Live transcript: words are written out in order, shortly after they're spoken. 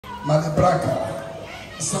Malibraka.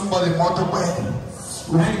 Somebody MODUPE.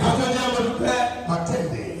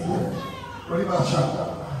 Matende. Riba Shanda.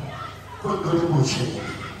 Kodoribushi.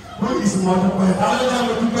 Who is MODUPE?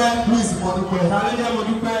 Who is MODUPE? Are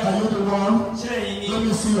you the one? Let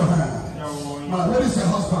me see your hand. Where is your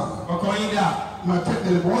husband?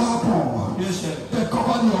 Matende. What happened? They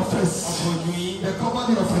covered your face. They covered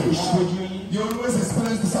your face. You always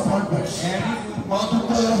experience disappointment. There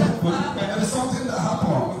is something that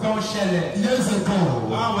happened years ago.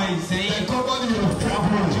 They covered your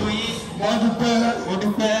trouble. MODUPE.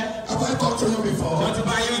 Have I talked to you before?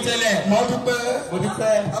 MODUPE.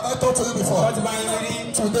 Have I talked to you before?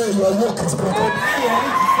 Today your yoke is broken.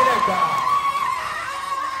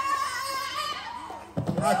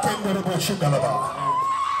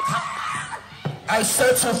 I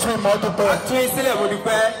set you free, MODUPE.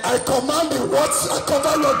 I command you, I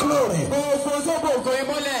cover your glory. To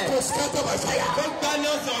scatter by fire.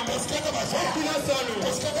 To scatter by fire. To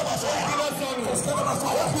scatter by fire. To scatter by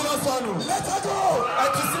fire. Let her go.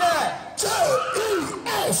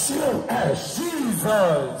 J-E-S-U-S.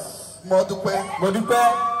 Jesus. MODUPE.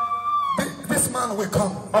 This man will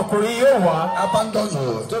come. Abandon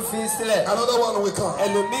you. Another one will come.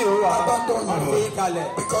 Abandon you.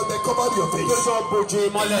 Because they covered your face.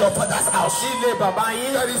 In your father's house.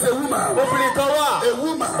 There is a woman. A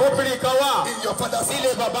woman. In your father's house.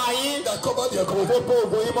 That covered your glory.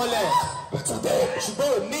 Today,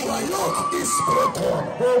 my yoke is broken.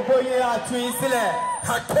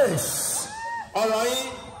 Her case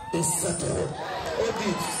is settled.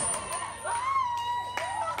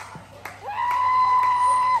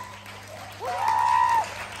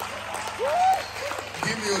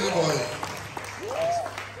 Give me olive oil.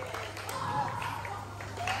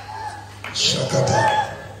 Shakata.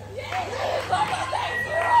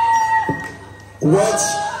 What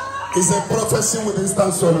is a prophecy with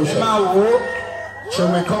instant solution?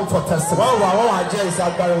 Shall we come for testimony? Are you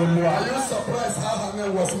surprised how her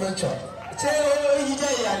name was mentioned? Are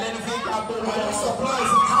you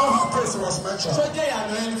surprised how her case was mentioned?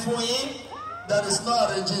 That is not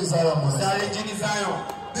arranging in Zion.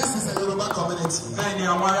 This is a Yoruba community. I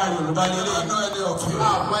know any of you.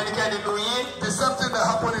 The same thing that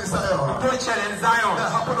happened in Zion.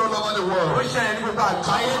 That happened all over the world. I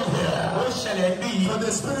am here. For the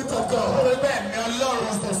Spirit of God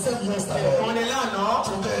is the same yesterday,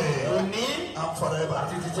 today, and forever.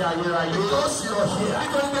 Because you are here,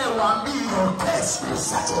 your case is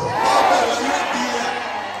settled.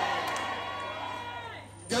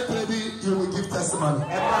 Get ready, you will give testimony.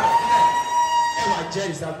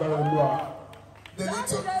 They need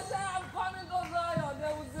to. I'm coming to Zion.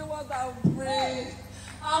 They will see what I'm praying.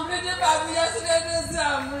 I'm reading Bible yesterday. They say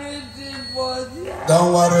I'm reading, but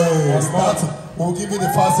don't worry. Start. We'll give you the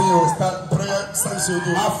fasting. You will start prayer. Since you do,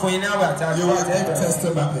 you will give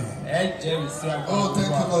testimony. Oh, thank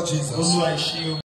you, Lord Jesus.